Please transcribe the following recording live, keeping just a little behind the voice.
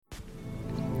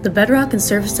The bedrock and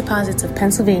surface deposits of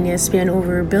Pennsylvania span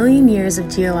over a billion years of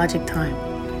geologic time.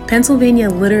 Pennsylvania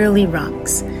literally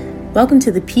rocks. Welcome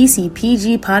to the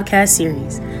PCPG podcast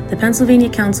series. The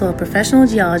Pennsylvania Council of Professional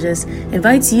Geologists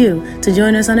invites you to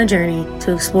join us on a journey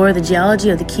to explore the geology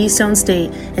of the Keystone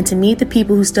State and to meet the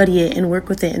people who study it and work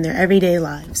with it in their everyday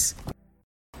lives.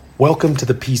 Welcome to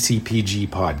the PCPG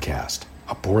podcast,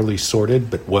 a poorly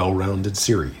sorted but well-rounded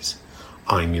series.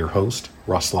 I'm your host,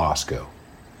 Russ Losco.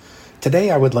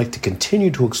 Today I would like to continue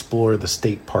to explore the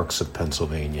state parks of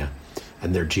Pennsylvania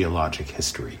and their geologic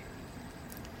history.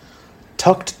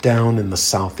 Tucked down in the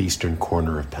southeastern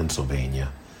corner of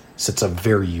Pennsylvania sits a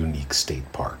very unique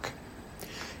state park.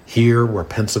 Here where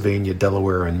Pennsylvania,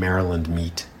 Delaware, and Maryland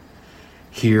meet,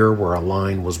 here where a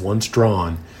line was once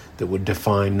drawn that would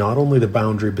define not only the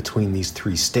boundary between these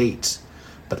three states,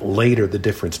 but later the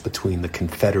difference between the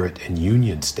Confederate and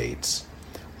Union states,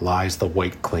 lies the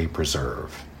White Clay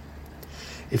Preserve.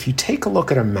 If you take a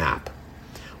look at a map,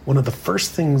 one of the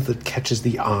first things that catches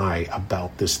the eye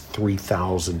about this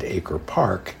 3,000-acre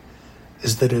park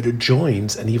is that it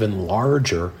adjoins an even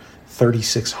larger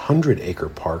 3,600-acre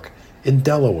park in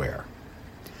Delaware.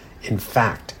 In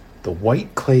fact, the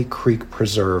White Clay Creek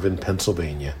Preserve in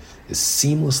Pennsylvania is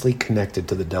seamlessly connected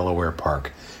to the Delaware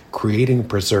Park, creating a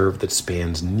preserve that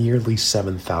spans nearly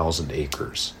 7,000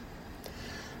 acres.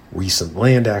 Recent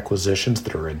land acquisitions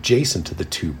that are adjacent to the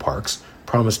two parks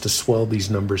promise to swell these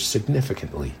numbers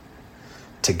significantly.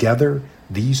 Together,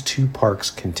 these two parks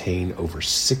contain over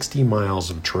 60 miles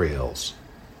of trails.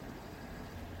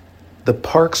 The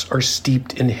parks are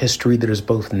steeped in history that is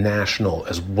both national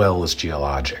as well as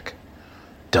geologic.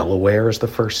 Delaware is the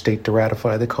first state to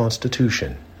ratify the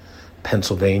Constitution.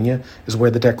 Pennsylvania is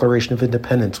where the Declaration of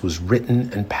Independence was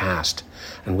written and passed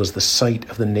and was the site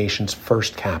of the nation's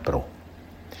first capital.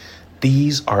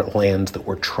 These are lands that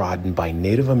were trodden by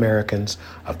Native Americans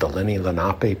of the Lenni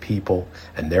Lenape people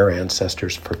and their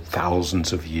ancestors for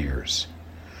thousands of years.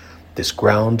 This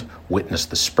ground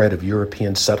witnessed the spread of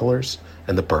European settlers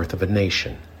and the birth of a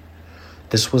nation.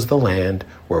 This was the land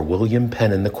where William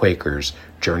Penn and the Quakers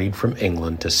journeyed from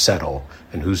England to settle,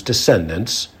 and whose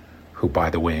descendants, who by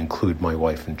the way include my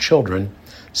wife and children,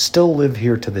 still live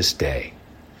here to this day.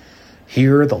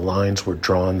 Here, the lines were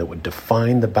drawn that would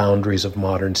define the boundaries of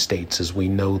modern states as we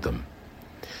know them.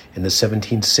 In the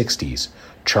 1760s,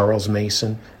 Charles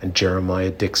Mason and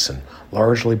Jeremiah Dixon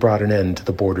largely brought an end to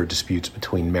the border disputes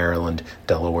between Maryland,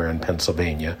 Delaware, and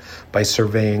Pennsylvania by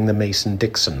surveying the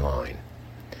Mason-Dixon line.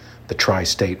 The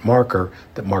tri-state marker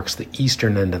that marks the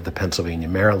eastern end of the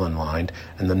Pennsylvania-Maryland line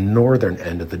and the northern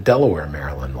end of the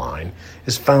Delaware-Maryland line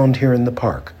is found here in the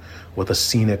park, with a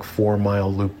scenic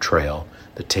 4-mile loop trail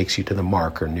that takes you to the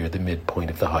marker near the midpoint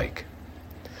of the hike.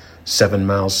 7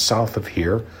 miles south of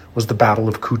here was the Battle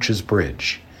of Couch's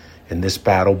Bridge. In this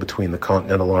battle between the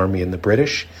Continental Army and the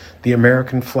British, the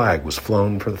American flag was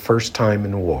flown for the first time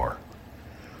in war.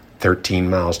 13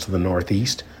 miles to the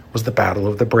northeast was the Battle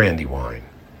of the Brandywine.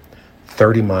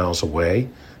 30 miles away,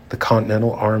 the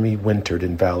Continental Army wintered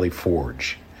in Valley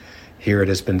Forge. Here it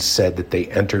has been said that they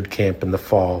entered camp in the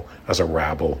fall as a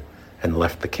rabble and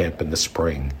left the camp in the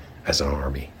spring as an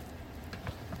army.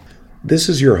 This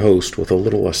is your host with a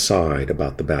little aside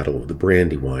about the Battle of the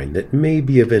Brandywine that may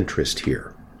be of interest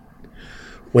here.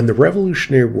 When the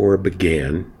Revolutionary War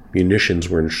began, munitions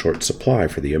were in short supply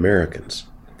for the Americans.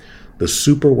 The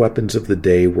superweapons of the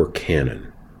day were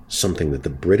cannon, something that the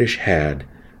British had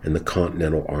and the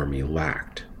Continental Army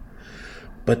lacked.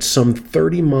 But some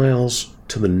 30 miles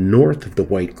to the north of the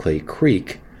White Clay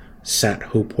Creek sat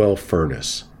Hopewell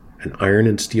Furnace, an iron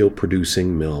and steel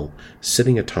producing mill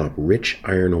sitting atop rich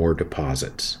iron ore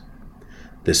deposits.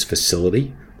 This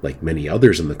facility, like many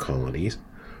others in the colonies,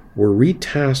 were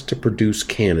retasked to produce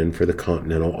cannon for the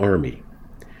Continental Army.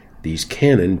 These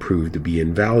cannon proved to be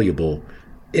invaluable,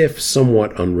 if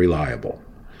somewhat unreliable.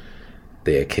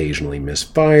 They occasionally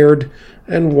misfired,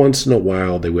 and once in a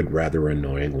while they would rather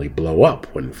annoyingly blow up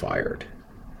when fired.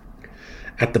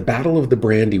 At the Battle of the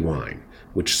Brandywine,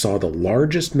 which saw the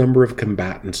largest number of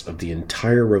combatants of the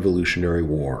entire Revolutionary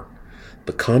War,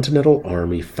 the Continental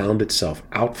Army found itself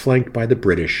outflanked by the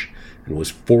British and was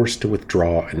forced to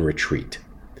withdraw and retreat.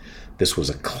 This was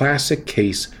a classic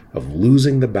case of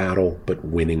losing the battle but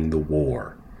winning the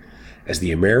war. As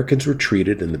the Americans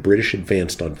retreated and the British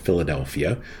advanced on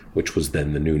Philadelphia, which was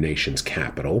then the new nation's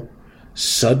capital,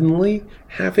 suddenly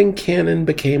having cannon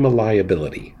became a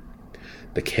liability.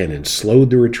 The cannon slowed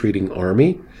the retreating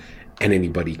army, and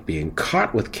anybody being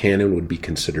caught with cannon would be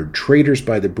considered traitors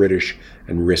by the British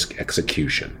and risk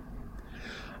execution.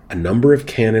 A number of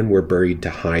cannon were buried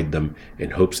to hide them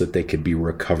in hopes that they could be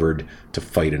recovered to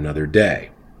fight another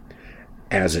day.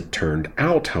 As it turned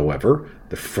out, however,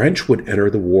 the French would enter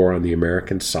the war on the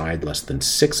American side less than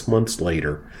 6 months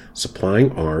later,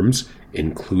 supplying arms,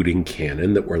 including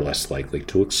cannon that were less likely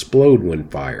to explode when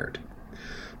fired.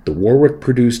 The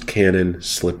Warwick-produced cannon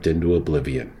slipped into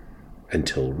oblivion,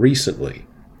 until recently.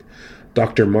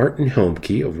 Dr. Martin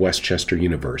Helmke of Westchester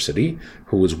University,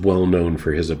 who was well known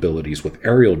for his abilities with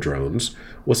aerial drones,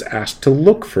 was asked to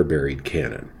look for buried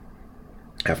cannon.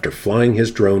 After flying his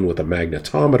drone with a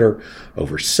magnetometer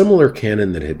over similar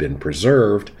cannon that had been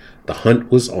preserved, the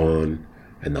hunt was on,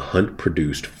 and the hunt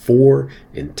produced 4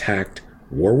 intact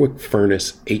Warwick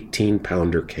Furnace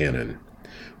 18-pounder cannon,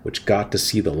 which got to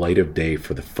see the light of day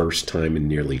for the first time in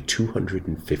nearly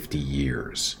 250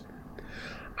 years.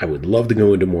 I would love to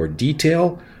go into more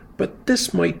detail, but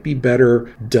this might be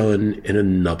better done in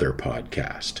another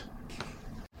podcast.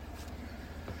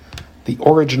 The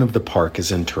origin of the park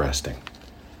is interesting.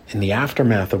 In the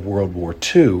aftermath of World War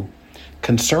II,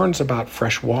 concerns about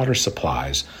fresh water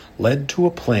supplies led to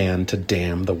a plan to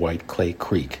dam the White Clay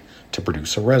Creek to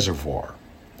produce a reservoir.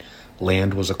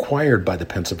 Land was acquired by the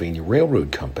Pennsylvania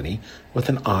Railroad Company with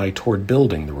an eye toward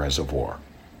building the reservoir.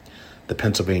 The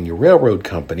Pennsylvania Railroad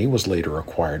Company was later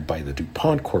acquired by the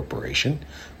DuPont Corporation,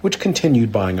 which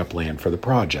continued buying up land for the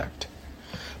project.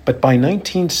 But by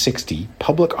 1960,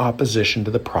 public opposition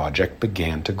to the project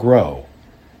began to grow.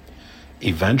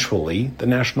 Eventually, the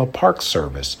National Park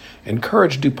Service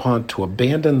encouraged DuPont to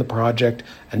abandon the project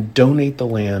and donate the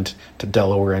land to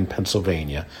Delaware and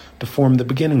Pennsylvania to form the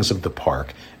beginnings of the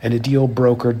park, and a deal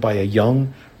brokered by a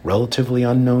young, relatively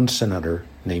unknown senator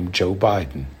named Joe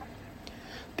Biden.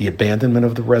 The abandonment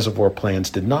of the reservoir plans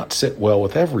did not sit well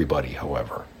with everybody,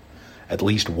 however. At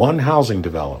least one housing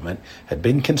development had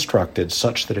been constructed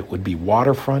such that it would be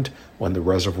waterfront when the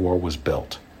reservoir was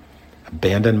built.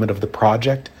 Abandonment of the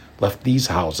project left these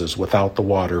houses without the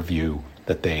water view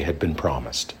that they had been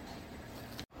promised.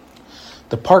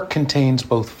 The park contains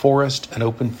both forest and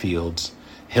open fields,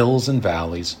 hills and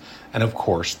valleys, and of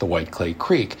course the White Clay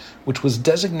Creek, which was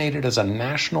designated as a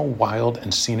National Wild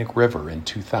and Scenic River in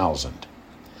 2000.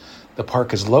 The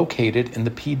park is located in the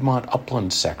Piedmont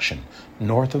Upland section,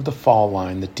 north of the fall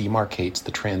line that demarcates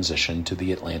the transition to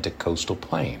the Atlantic coastal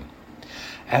plain.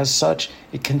 As such,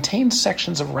 it contains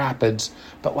sections of rapids,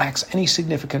 but lacks any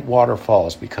significant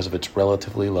waterfalls because of its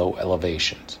relatively low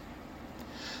elevations.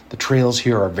 The trails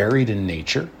here are varied in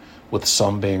nature, with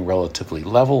some being relatively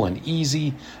level and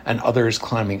easy, and others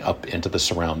climbing up into the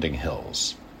surrounding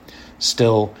hills.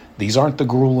 Still, these aren't the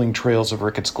grueling trails of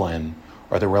Ricketts Glen,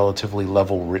 or the relatively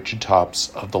level ridge tops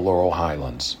of the Laurel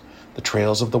Highlands. The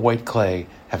trails of the White Clay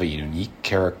have a unique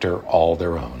character all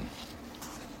their own.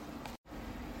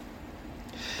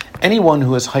 Anyone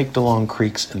who has hiked along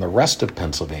creeks in the rest of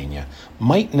Pennsylvania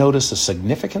might notice a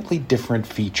significantly different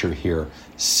feature here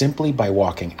simply by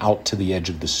walking out to the edge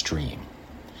of the stream.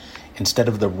 Instead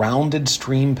of the rounded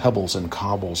stream pebbles and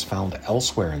cobbles found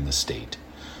elsewhere in the state,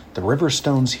 the river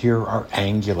stones here are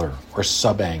angular or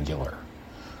subangular.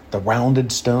 The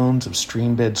rounded stones of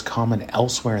stream beds common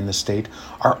elsewhere in the state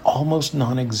are almost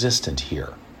non-existent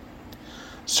here.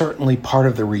 Certainly part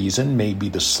of the reason may be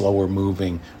the slower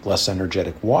moving, less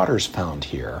energetic waters found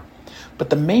here, but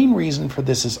the main reason for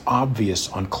this is obvious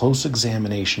on close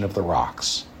examination of the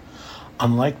rocks.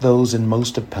 Unlike those in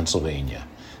most of Pennsylvania,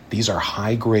 these are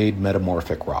high-grade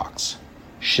metamorphic rocks,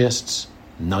 schists,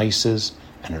 gneisses,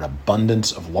 and an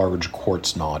abundance of large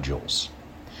quartz nodules.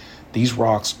 These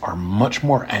rocks are much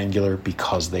more angular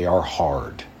because they are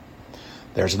hard.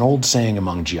 There's an old saying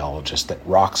among geologists that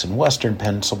rocks in western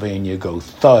Pennsylvania go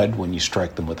thud when you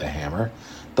strike them with a hammer.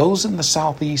 Those in the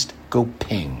southeast go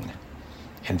ping.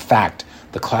 In fact,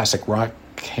 the classic rock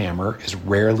hammer is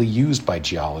rarely used by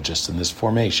geologists in this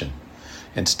formation.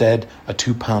 Instead, a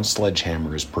 2-pound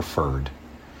sledgehammer is preferred.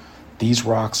 These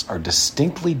rocks are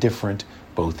distinctly different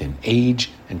both in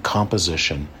age and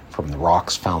composition from the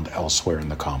rocks found elsewhere in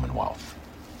the Commonwealth.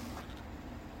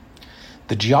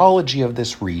 The geology of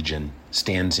this region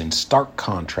stands in stark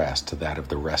contrast to that of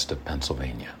the rest of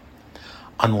Pennsylvania.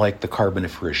 Unlike the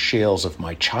Carboniferous shales of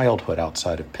my childhood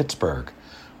outside of Pittsburgh,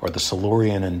 or the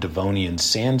Silurian and Devonian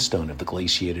sandstone of the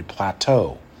glaciated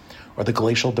plateau, or the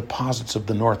glacial deposits of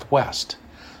the Northwest,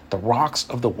 the rocks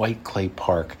of the White Clay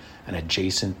Park and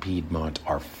adjacent Piedmont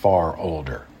are far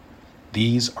older.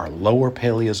 These are lower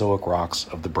Paleozoic rocks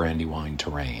of the Brandywine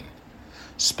terrain.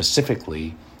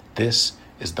 Specifically, this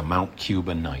is the Mount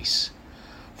Cuba gneiss,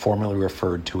 formerly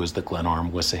referred to as the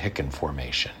Glenarm-Wissahickon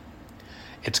Formation.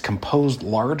 It's composed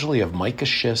largely of mica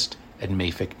schist and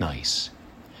mafic gneiss.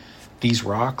 These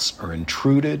rocks are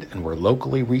intruded and were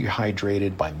locally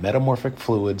rehydrated by metamorphic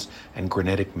fluids and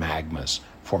granitic magmas,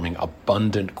 forming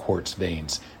abundant quartz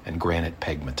veins and granite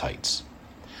pegmatites.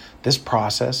 This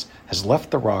process has left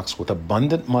the rocks with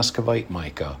abundant muscovite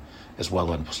mica, as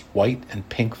well as white and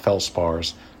pink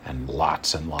feldspars and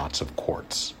lots of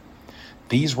quartz.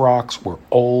 These rocks were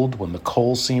old when the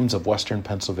coal seams of western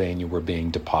Pennsylvania were being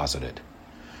deposited.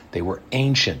 They were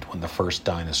ancient when the first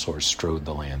dinosaurs strode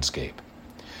the landscape.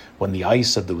 When the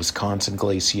ice of the Wisconsin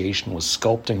glaciation was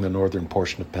sculpting the northern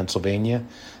portion of Pennsylvania,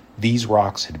 these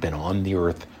rocks had been on the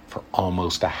earth for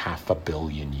almost 500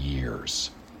 million years.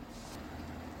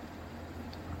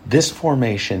 This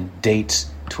formation dates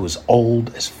to as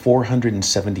old as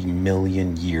 470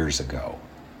 million years ago.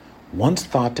 Once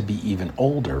thought to be even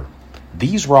older,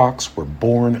 these rocks were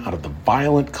born out of the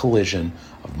violent collision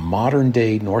of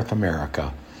modern-day North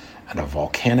America and a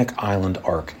volcanic island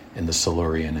arc in the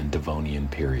Silurian and Devonian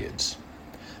periods.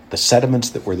 The sediments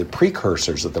that were the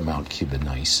precursors of the Mount Cuban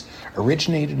gneiss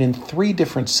originated in 3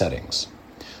 different settings.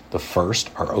 The first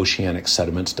are oceanic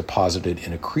sediments deposited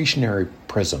in accretionary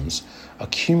prisms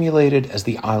accumulated as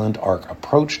the island arc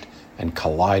approached and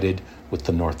collided with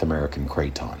the North American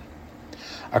craton.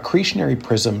 Accretionary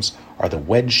prisms are the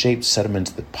wedge-shaped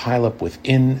sediments that pile up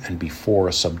within and before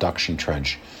a subduction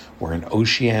trench where an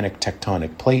oceanic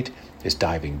tectonic plate is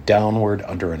diving downward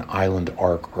under an island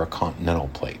arc or a continental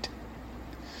plate.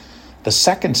 The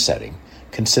second setting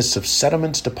consists of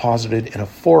sediments deposited in a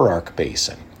forearc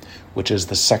basin, which is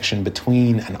the section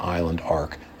between an island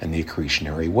arc and the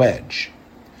accretionary wedge.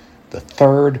 The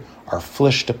third are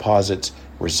flysch deposits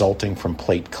resulting from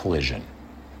plate collision.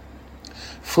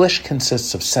 Flysch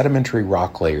consists of sedimentary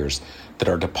rock layers that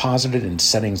are deposited in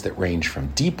settings that range from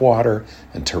deep water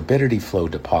and turbidity flow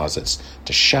deposits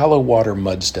to shallow water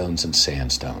mudstones and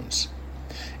sandstones.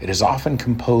 It is often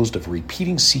composed of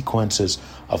repeating sequences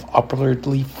of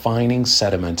upwardly fining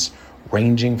sediments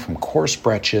ranging from coarse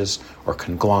breccias or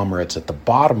conglomerates at the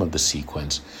bottom of the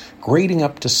sequence, grading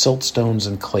up to siltstones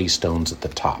and claystones at the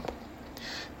top.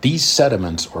 These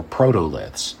sediments, or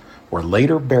protoliths, were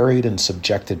later buried and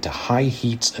subjected to high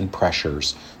heats and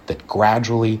pressures that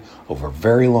gradually, over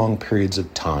very long periods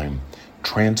of time,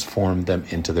 transformed them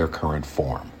into their current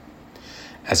form.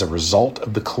 As a result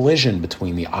of the collision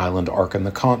between the island arc and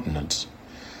the continents,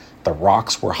 the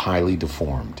rocks were highly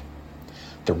deformed.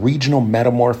 The regional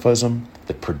metamorphism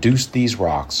that produced these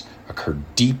rocks occurred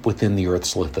deep within the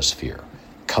Earth's lithosphere,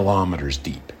 kilometers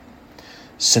deep.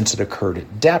 Since it occurred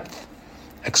at depth,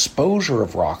 exposure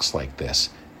of rocks like this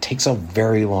takes a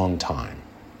very long time.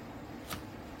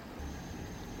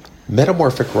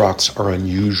 Metamorphic rocks are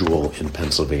unusual in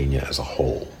Pennsylvania as a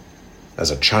whole. As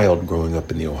a child growing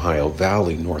up in the Ohio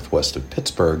Valley northwest of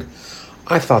Pittsburgh,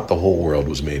 I thought the whole world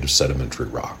was made of sedimentary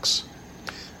rocks.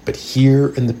 But here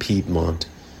in the Piedmont,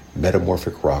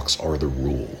 metamorphic rocks are the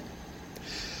rule.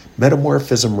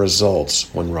 Metamorphism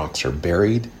results when rocks are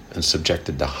buried and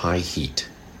subjected to high heat,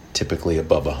 typically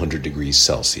above 100 degrees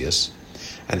Celsius,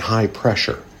 and high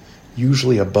pressure,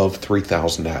 usually above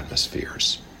 3,000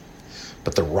 atmospheres.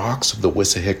 But the rocks of the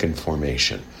Wissahickon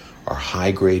Formation are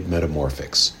high-grade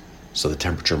metamorphics, so the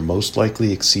temperature most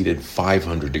likely exceeded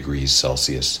 500 degrees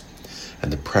Celsius,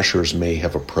 and the pressures may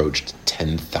have approached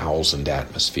 10,000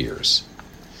 atmospheres.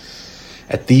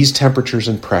 At these temperatures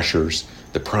and pressures,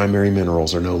 the primary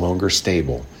minerals are no longer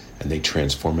stable, and they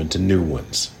transform into new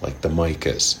ones, like the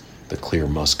micas, the clear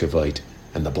muscovite,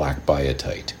 and the black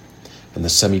biotite, and the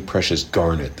semi-precious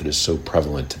garnet that is so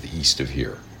prevalent to the east of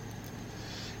here.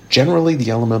 Generally,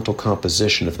 the elemental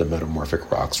composition of the metamorphic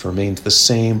rocks remains the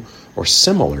same or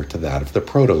similar to that of the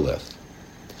protolith.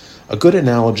 A good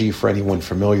analogy for anyone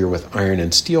familiar with iron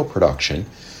and steel production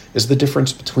is the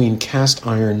difference between cast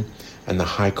iron and the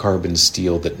high-carbon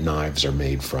steel that knives are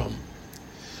made from.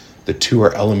 The two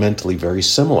are elementally very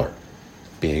similar,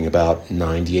 being about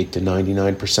 98 to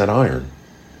 99% iron.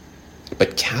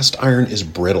 But cast iron is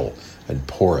brittle and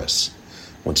porous.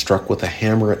 When struck with a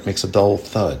hammer, it makes a dull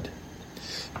thud.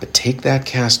 But take that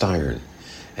cast iron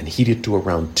and heat it to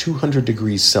around 200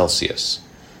 degrees Celsius,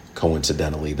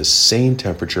 coincidentally the same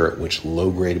temperature at which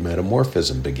low-grade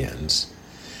metamorphism begins,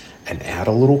 and add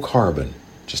a little carbon,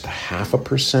 just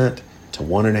 0.5% to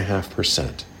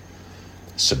 1.5%.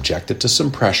 Subject it to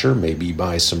some pressure, maybe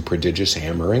by some prodigious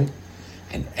hammering,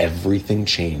 and everything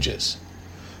changes.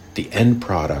 The end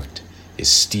product is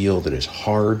steel that is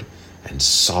hard and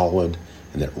solid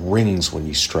and that rings when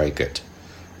you strike it,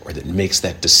 or that makes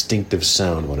that distinctive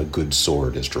sound when a good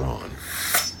sword is drawn.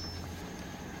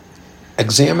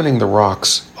 Examining the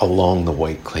rocks along the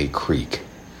White Clay Creek,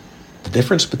 the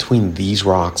difference between these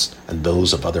rocks and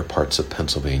those of other parts of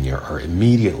Pennsylvania are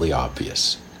immediately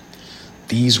obvious.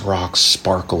 These rocks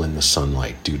sparkle in the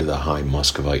sunlight due to the high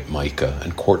muscovite mica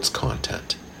and quartz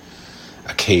content.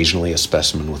 Occasionally, a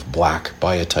specimen with black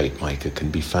biotite mica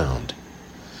can be found.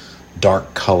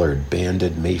 Dark-colored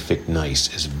banded mafic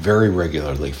gneiss is very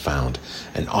regularly found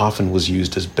and often was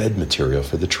used as bed material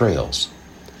for the trails.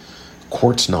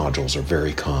 Quartz nodules are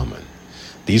very common.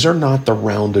 These are not the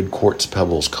rounded quartz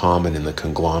pebbles common in the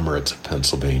conglomerates of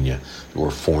Pennsylvania that were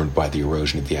formed by the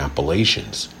erosion of the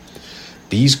Appalachians.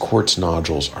 These quartz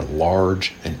nodules are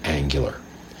large and angular.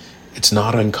 It's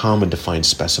not uncommon to find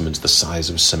specimens the size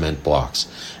of cement blocks,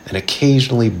 and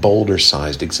occasionally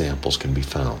boulder-sized examples can be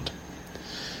found.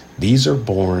 These are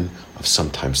born of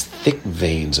sometimes thick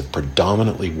veins of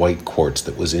predominantly white quartz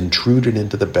that was intruded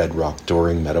into the bedrock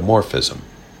during metamorphism.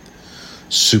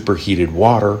 Superheated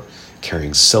water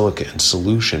carrying silica in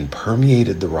solution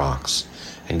permeated the rocks,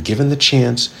 and given the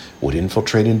chance would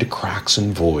infiltrate into cracks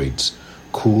and voids,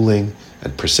 cooling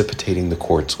and precipitating the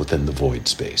quartz within the void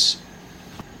space.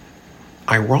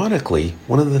 Ironically,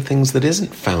 one of the things that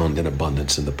isn't found in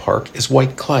abundance in the park is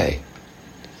white clay.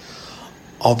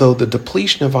 Although the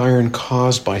depletion of iron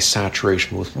caused by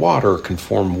saturation with water can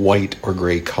form white or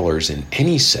gray colors in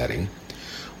any setting,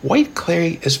 white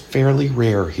clay is fairly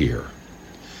rare here.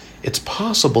 It's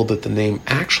possible that the name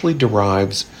actually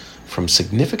derives from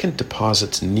significant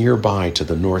deposits nearby to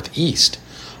the northeast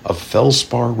of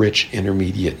feldspar-rich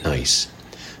intermediate gneiss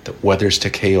that weathers to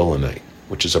kaolinite,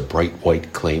 which is a bright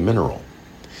white clay mineral.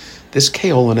 This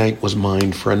kaolinite was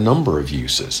mined for a number of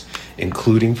uses,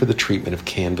 including for the treatment of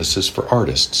canvases for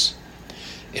artists.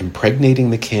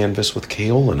 Impregnating the canvas with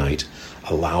kaolinite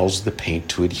allows the paint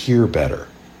to adhere better.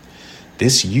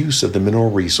 This use of the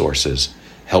mineral resources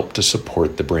helped to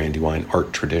support the Brandywine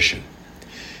art tradition.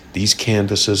 These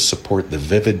canvases support the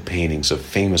vivid paintings of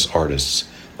famous artists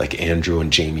like Andrew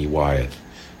and Jamie Wyeth,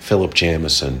 Philip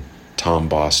Jamieson, Tom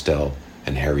Bostel,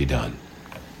 and Harry Dunn.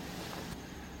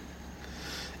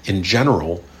 In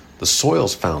general, the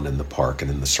soils found in the park and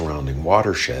in the surrounding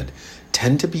watershed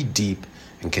tend to be deep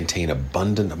and contain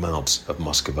abundant amounts of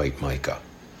muscovite mica.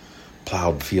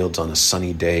 Plowed fields on a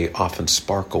sunny day often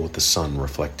sparkle with the sun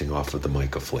reflecting off of the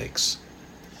mica flakes.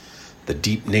 The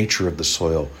deep nature of the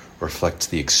soil reflects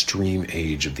the extreme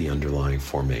age of the underlying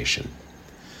formation.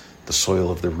 The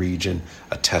soil of the region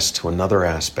attests to another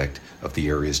aspect of the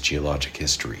area's geologic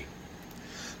history.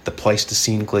 The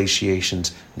Pleistocene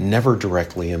glaciations never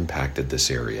directly impacted this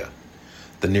area.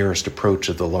 The nearest approach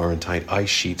of the Laurentide ice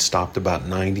sheet stopped about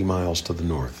 90 miles to the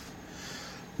north.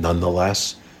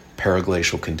 Nonetheless,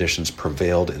 paraglacial conditions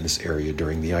prevailed in this area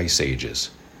during the ice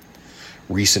ages.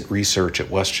 Recent research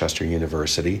at Westchester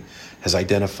University has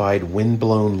identified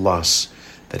wind-blown loess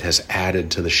that has added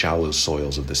to the shallow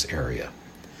soils of this area.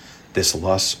 This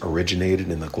loess originated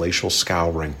in the glacial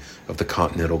scouring of the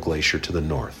Continental Glacier to the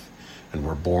north, and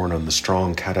were born on the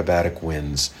strong katabatic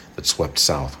winds that swept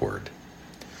southward.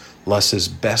 Loess is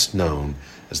best known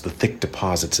as the thick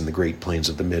deposits in the Great Plains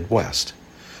of the Midwest,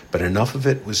 but enough of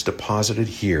it was deposited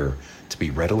here to be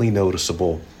readily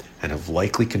noticeable and have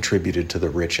likely contributed to the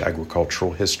rich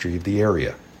agricultural history of the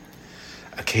area.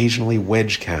 Occasionally,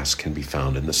 wedge casts can be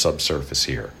found in the subsurface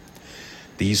here.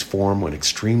 These form when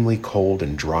extremely cold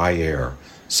and dry air,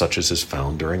 such as is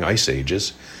found during ice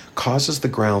ages, causes the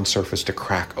ground surface to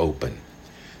crack open.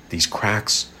 These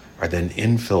cracks are then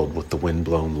infilled with the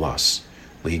wind-blown loess,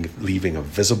 leaving a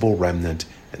visible remnant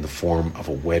in the form of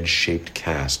a wedge-shaped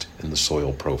cast in the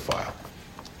soil profile.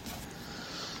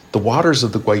 The waters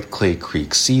of the White Clay Creek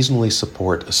seasonally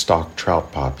support a stock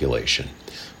trout population,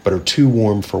 but are too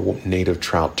warm for native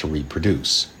trout to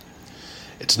reproduce.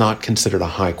 It's not considered a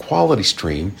high-quality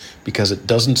stream because it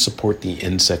doesn't support the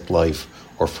insect life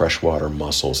or freshwater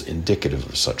mussels indicative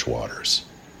of such waters.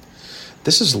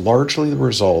 This is largely the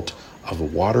result of a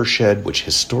watershed which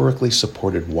historically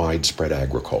supported widespread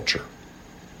agriculture.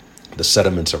 The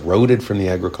sediments eroded from the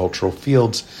agricultural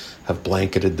fields have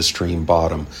blanketed the stream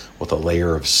bottom with a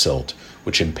layer of silt,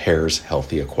 which impairs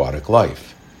healthy aquatic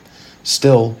life.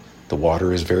 Still, the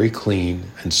water is very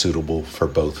clean and suitable for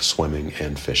both swimming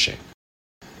and fishing.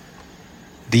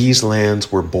 These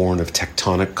lands were born of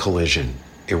tectonic collision,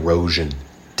 erosion,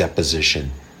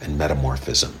 deposition, and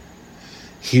metamorphism.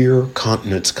 Here,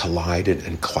 continents collided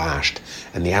and clashed,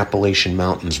 and the Appalachian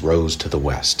Mountains rose to the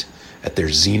west, at their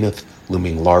zenith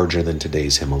looming larger than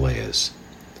today's Himalayas.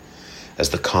 As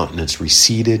the continents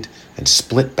receded and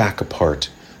split back apart,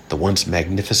 the once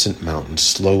magnificent mountains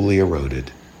slowly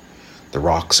eroded. The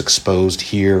rocks exposed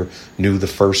here knew the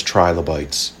first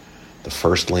trilobites, the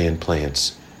first land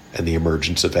plants, and the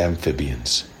emergence of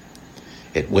amphibians.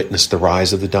 It witnessed the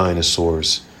rise of the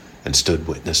dinosaurs and stood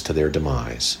witness to their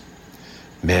demise.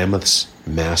 Mammoths,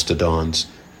 mastodons,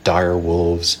 dire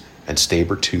wolves, and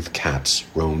saber-toothed cats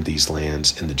roamed these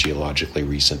lands in the geologically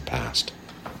recent past.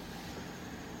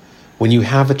 When you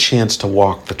have a chance to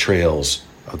walk the trails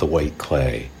of the white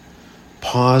clay,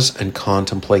 pause and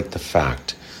contemplate the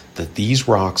fact that these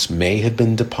rocks may have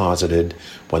been deposited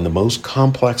when the most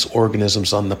complex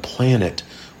organisms on the planet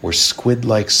were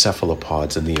squid-like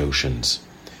cephalopods in the oceans,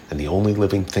 and the only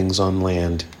living things on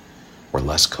land were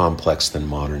less complex than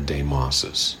modern-day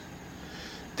mosses.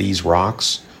 These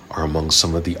rocks are among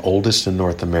some of the oldest in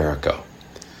North America.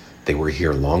 They were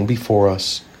here long before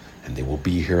us, and they will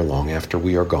be here long after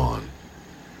we are gone.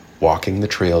 Walking the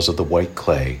trails of the white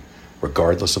clay,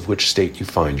 regardless of which state you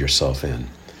find yourself in,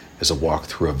 is a walk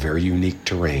through a very unique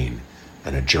terrain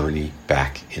and a journey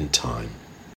back in time.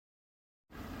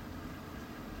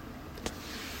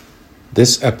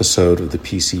 This episode of the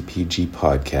PCPG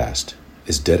podcast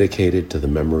is dedicated to the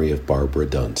memory of Barbara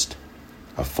Dunst,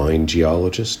 a fine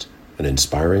geologist, an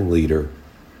inspiring leader,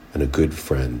 and a good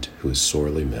friend who is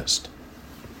sorely missed.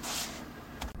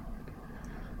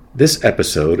 This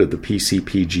episode of the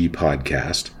PCPG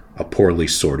podcast, a poorly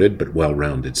sorted but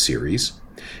well-rounded series,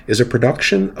 is a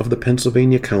production of the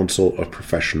Pennsylvania Council of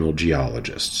Professional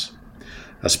Geologists.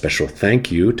 A special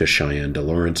thank you to Cheyenne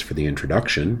DeLawrence for the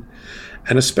introduction,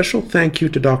 and a special thank you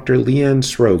to Dr. Leanne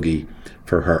Srogi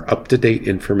for her up-to-date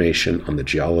information on the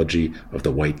geology of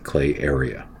the White Clay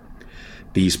area.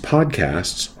 These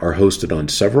podcasts are hosted on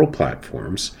several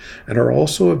platforms and are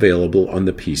also available on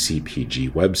the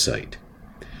PCPG website.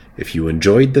 If you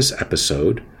enjoyed this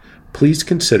episode, please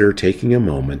consider taking a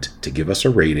moment to give us a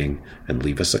rating and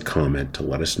leave us a comment to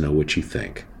let us know what you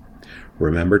think.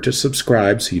 Remember to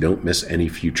subscribe so you don't miss any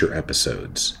future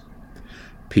episodes.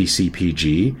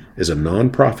 PCPG is a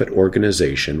nonprofit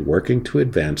organization working to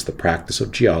advance the practice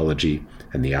of geology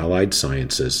and the allied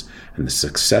sciences and the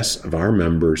success of our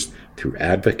members through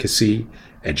advocacy,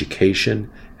 education,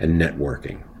 and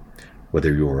networking.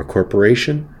 Whether you are a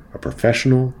corporation, a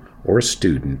professional, or a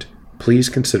student, please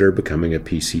consider becoming a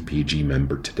PCPG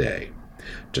member today.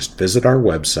 Just visit our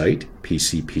website,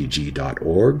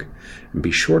 pcpg.org, and be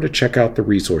sure to check out the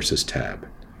Resources tab.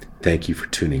 Thank you for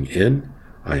tuning in.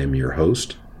 I am your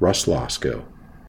host, Russ Losco.